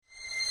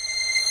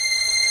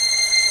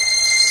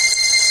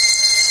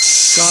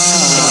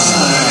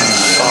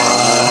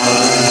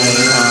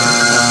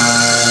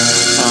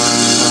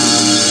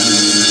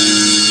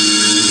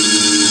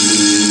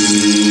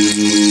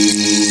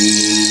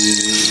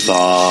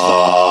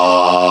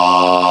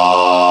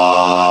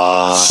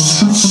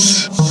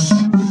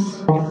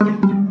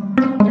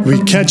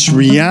catch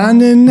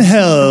Rhiannon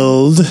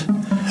held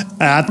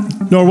at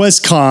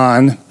Norwest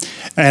Con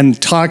and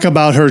talk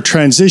about her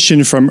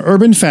transition from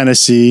urban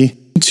fantasy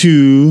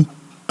to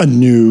a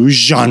new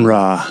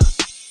genre.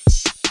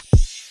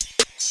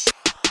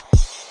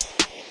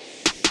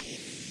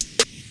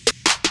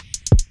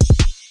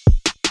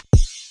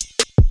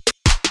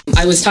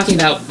 I was talking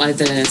about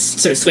the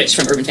sort of switch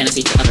from urban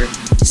fantasy to other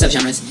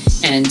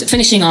subgenres, and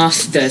finishing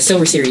off the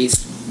Silver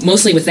series.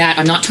 Mostly with that,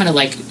 I'm not trying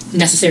to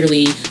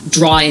necessarily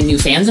draw in new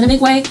fans in a big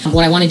way.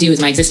 What I want to do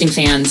is my existing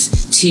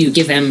fans to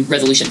give them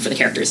resolution for the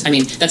characters. I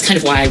mean, that's kind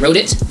of why I wrote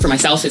it for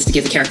myself, is to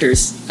give the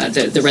characters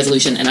the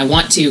resolution, and I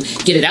want to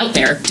get it out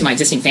there to my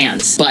existing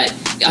fans. But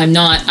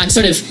I'm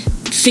sort of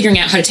figuring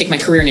out how to take my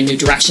career in a new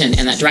direction,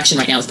 and that direction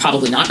right now is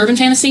probably not urban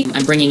fantasy.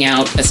 I'm bringing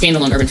out a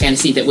standalone urban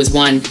fantasy that was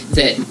one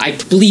that I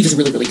believe is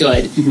really, really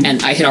good,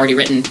 and I had already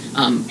written,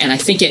 and I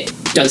think it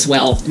does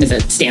well as a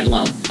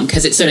standalone,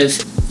 because it sort of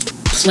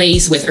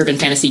plays with urban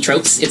fantasy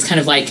tropes. It's kind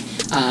of like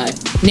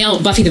now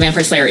Buffy the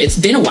Vampire Slayer. It's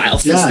been a while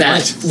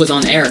since was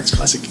on the air. It's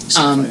classic.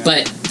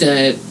 But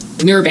the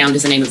Mirrorbound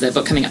is the name of the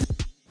book coming up.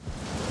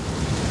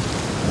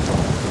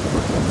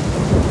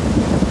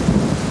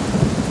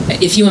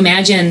 If you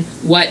imagine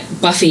what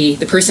Buffy,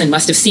 the person,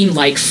 must have seemed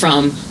like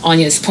from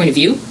Anya's point of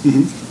view,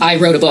 I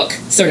wrote a book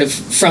sort of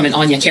from an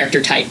Anya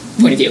character type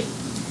point of view,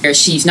 where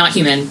she's not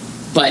human,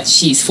 but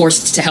she's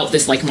forced to help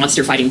this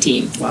monster fighting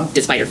team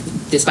despite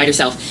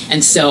herself.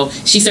 And so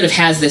she sort of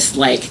has this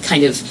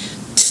kind of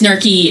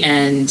snarky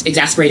and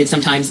exasperated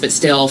sometimes, but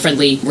still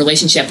friendly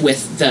relationship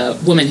with the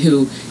woman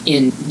who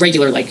in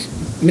regular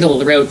middle of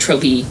the road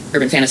tropey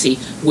urban fantasy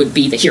would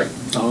be the hero.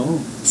 Oh.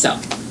 So.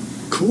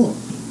 Cool.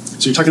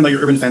 So you're talking about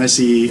your urban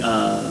fantasy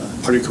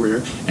part of your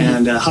career,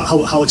 and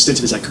how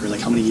extensive is that career?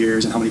 How many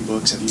years and how many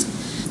books have you?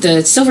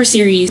 The Silver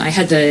series, I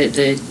had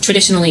the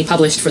traditionally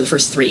published for the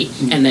first 3,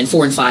 and then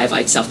 4 and 5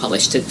 I'd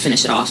self-published to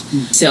finish it off.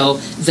 So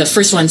the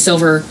first one,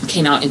 Silver,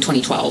 came out in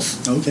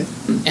 2012. Okay.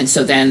 And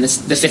so then the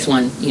 5th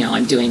one,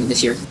 I'm doing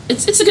this year.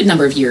 It's a good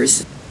number of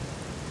years.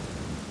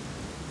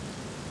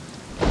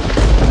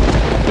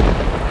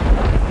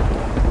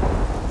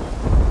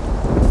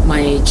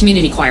 My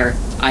community choir,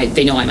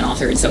 they know I'm an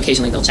author, and so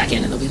occasionally they'll check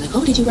in and they'll be like,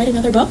 "Oh, did you write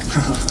another book?"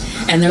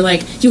 And they're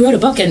like, "You wrote a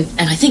book, and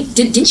I think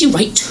didn't you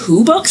write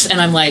 2 books?"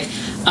 And I'm like,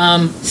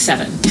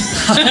 7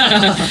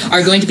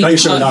 are going to be. No, you're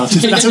sure not.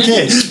 That's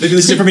okay. Maybe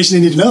this is information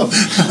you need to know.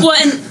 Well,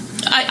 and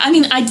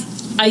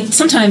I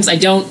sometimes I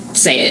don't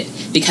say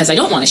it because I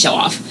don't want to show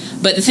off.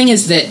 But the thing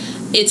is that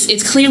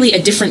it's clearly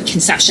a different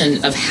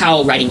conception of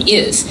how writing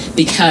is,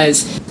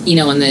 because in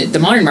the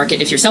modern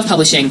market, if you're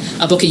self-publishing,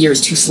 a book a year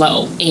is too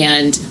slow,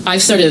 and I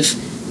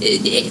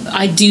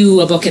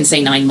do a book in,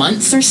 say, 9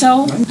 months or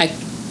so. Right.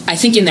 I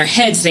think in their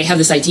heads they have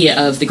this idea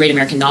of the great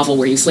American novel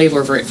where you slave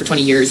over it for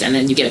 20 years and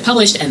then you get it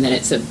published and then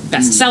it's a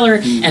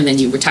bestseller and then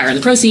you retire on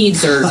the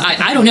proceeds, or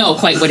I don't know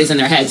quite what is in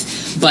their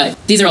heads. But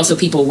these are also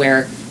people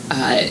where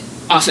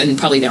often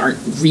probably they aren't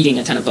reading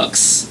a ton of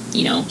books,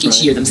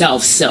 each year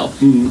themselves. So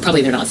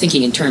probably they're not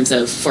thinking in terms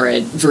of, for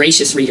a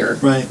voracious reader,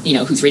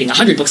 who's reading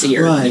 100 books a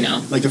year,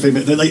 Like their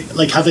favorite,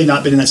 have they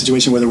not been in that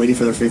situation where they're waiting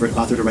for their favorite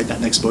author to write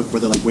that next book, where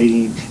they're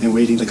waiting,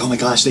 oh my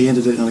gosh, they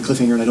ended it on a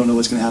cliffhanger and I don't know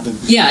what's going to happen?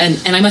 Yeah,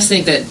 and I must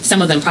think that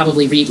some of them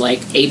probably read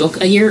a book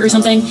a year or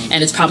something,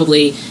 and it's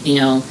probably,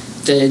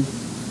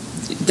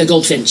 the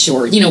Goldfinch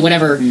or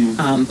whatever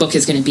book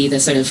is going to be the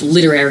sort of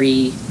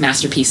literary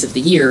masterpiece of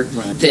the year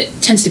that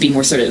tends to be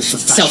more sort of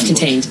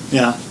self-contained. Book.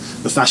 Yeah,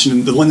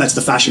 the one that's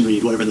the fashion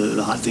read, whatever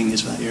the hot thing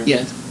is for that year.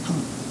 Yeah.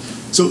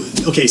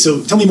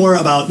 So tell me more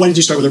about, why did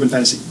you start with urban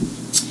fantasy?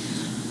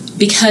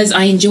 Because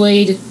I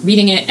enjoyed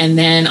reading it, and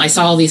then I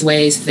saw all these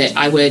ways that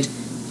I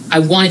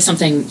wanted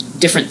something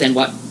different than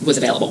what was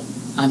available.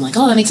 I'm like,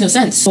 oh, that makes no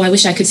sense. Oh, I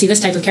wish I could see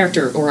this type of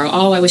character, or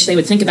oh, I wish they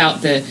would think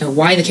about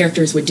why the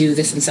characters would do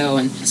this and so.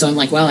 And so I'm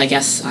like, well, I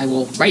guess I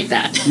will write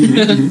that.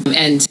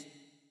 And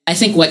I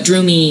think what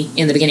drew me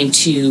in the beginning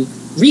to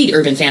read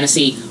urban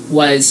fantasy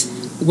was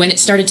when it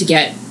started to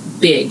get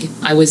big.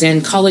 I was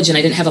in college and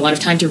I didn't have a lot of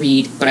time to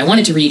read, but I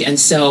wanted to read, and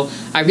so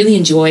I really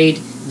enjoyed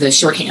the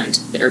shorthand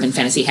that urban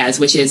fantasy has,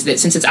 which is that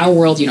since it's our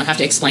world, you don't have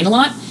to explain a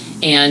lot.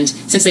 And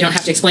since they don't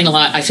have to explain a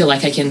lot, I feel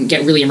like I can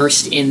get really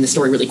immersed in the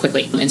story really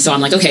quickly. And so I'm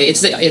like, okay,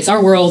 it's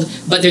our world,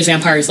 but there's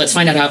vampires. Let's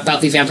find out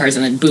about these vampires,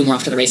 and then boom, we're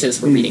off to the races.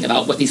 We're reading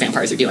about what these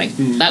vampires are doing.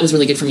 That was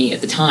really good for me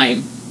at the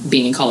time,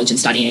 being in college and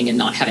studying and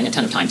not having a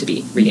ton of time to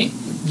be reading.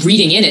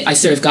 Reading in it, I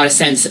sort of got a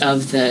sense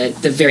of the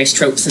various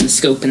tropes and the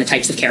scope and the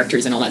types of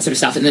characters and all that sort of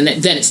stuff. And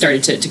then it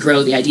started to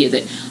grow, the idea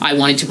that I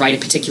wanted to write a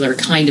particular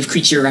kind of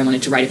creature. I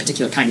wanted to write a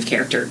particular kind of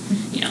character,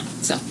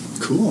 so.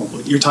 Cool.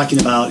 You're talking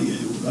about,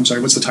 I'm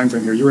sorry, what's the time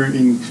frame here? You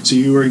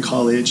were in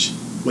college,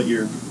 what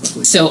year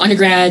roughly? So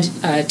undergrad,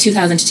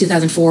 2000 to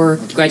 2004,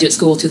 graduate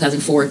school,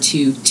 2004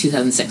 to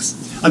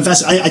 2006. I'm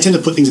fast. I tend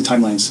to put things in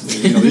timelines.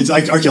 It's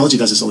like archaeology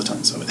does this all the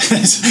time. So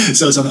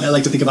I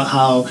like to think about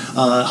how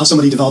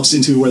somebody develops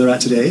into where they're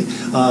at today,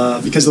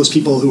 because those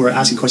people who are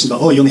asking questions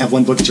about, you only have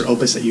one book, it's your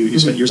opus that you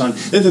spent years on,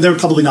 they're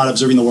probably not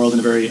observing the world in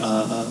a very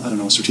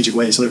strategic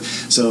way. So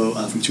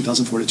from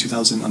 2004 to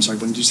 2000, I'm sorry,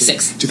 when did you say?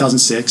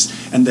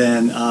 2006, and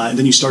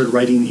then you started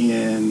writing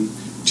in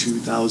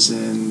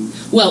 2000.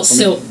 Well,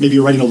 so maybe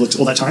you're writing all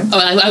that time. Oh,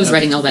 I was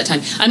writing all that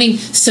time. I mean,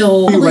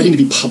 so you're writing to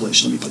be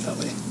published. Let me put it that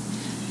way.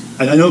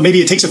 I know maybe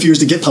it takes a few years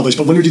to get published,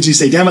 but when did you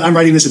say, damn it, I'm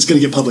writing this, it's going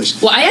to get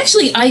published? Well, I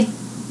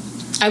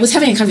was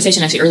having a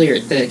conversation actually earlier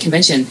at the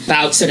convention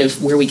about sort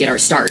of where we get our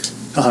start.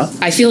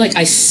 I feel like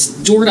I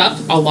stored up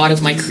a lot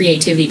of my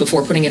creativity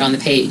before putting it on the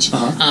page,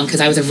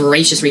 because I was a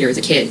voracious reader as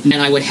a kid,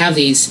 and I would have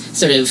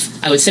these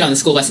I would sit on the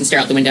school bus and stare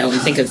out the window and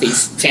think of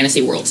these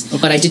fantasy worlds.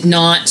 But I did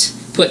not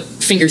put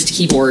fingers to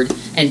keyboard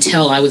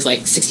until I was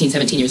like 16,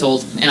 17 years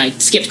old, and I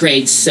skipped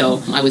grades,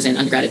 so I was in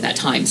undergrad at that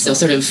time. So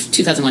sort of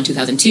 2001,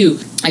 2002,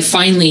 I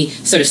finally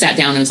sort of sat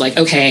down and was like,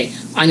 okay,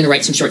 I'm going to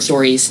write some short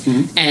stories.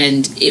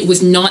 And it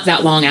was not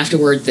that long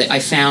afterward that I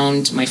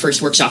found my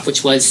first workshop,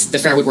 which was the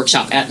Fairwood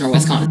Workshop at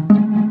NorwestCon.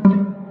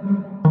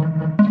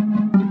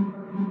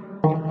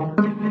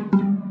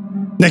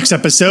 Next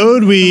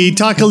episode, we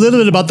talk a little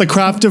bit about the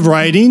craft of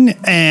writing,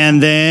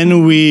 and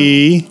then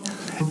we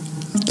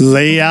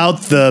lay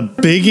out the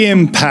big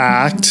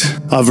impact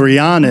of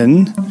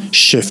Rhiannon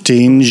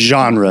shifting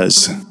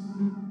genres.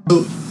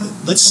 So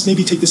let's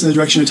maybe take this in the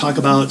direction to talk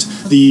about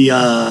the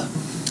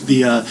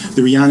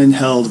Rhiannon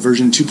Held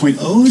version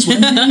 2.0 is what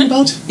I'm thinking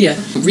about? Yeah.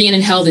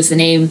 Rhiannon Held is the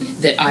name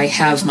that I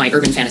have my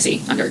urban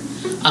fantasy under.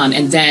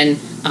 And then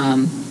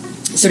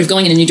sort of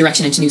going in a new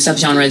direction into new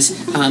subgenres,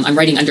 I'm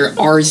writing under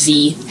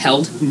RZ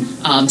Held.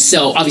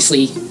 So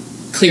obviously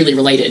clearly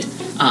related.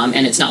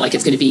 And it's not like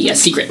it's going to be a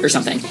secret or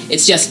something.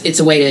 It's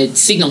a way to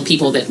signal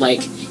people that,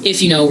 like,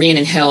 if you know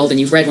Rhiannon Held and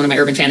you've read one of my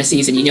urban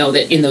fantasies and you know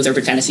that in those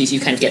urban fantasies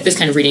you kind of get this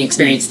kind of reading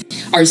experience,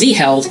 RZ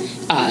Held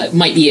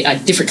might be a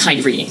different kind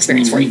of reading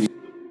experience for you.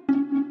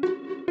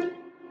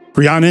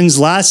 Rhiannon's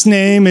last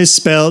name is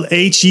spelled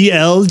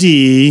Held.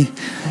 You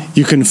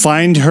can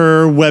find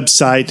her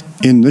website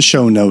in the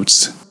show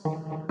notes.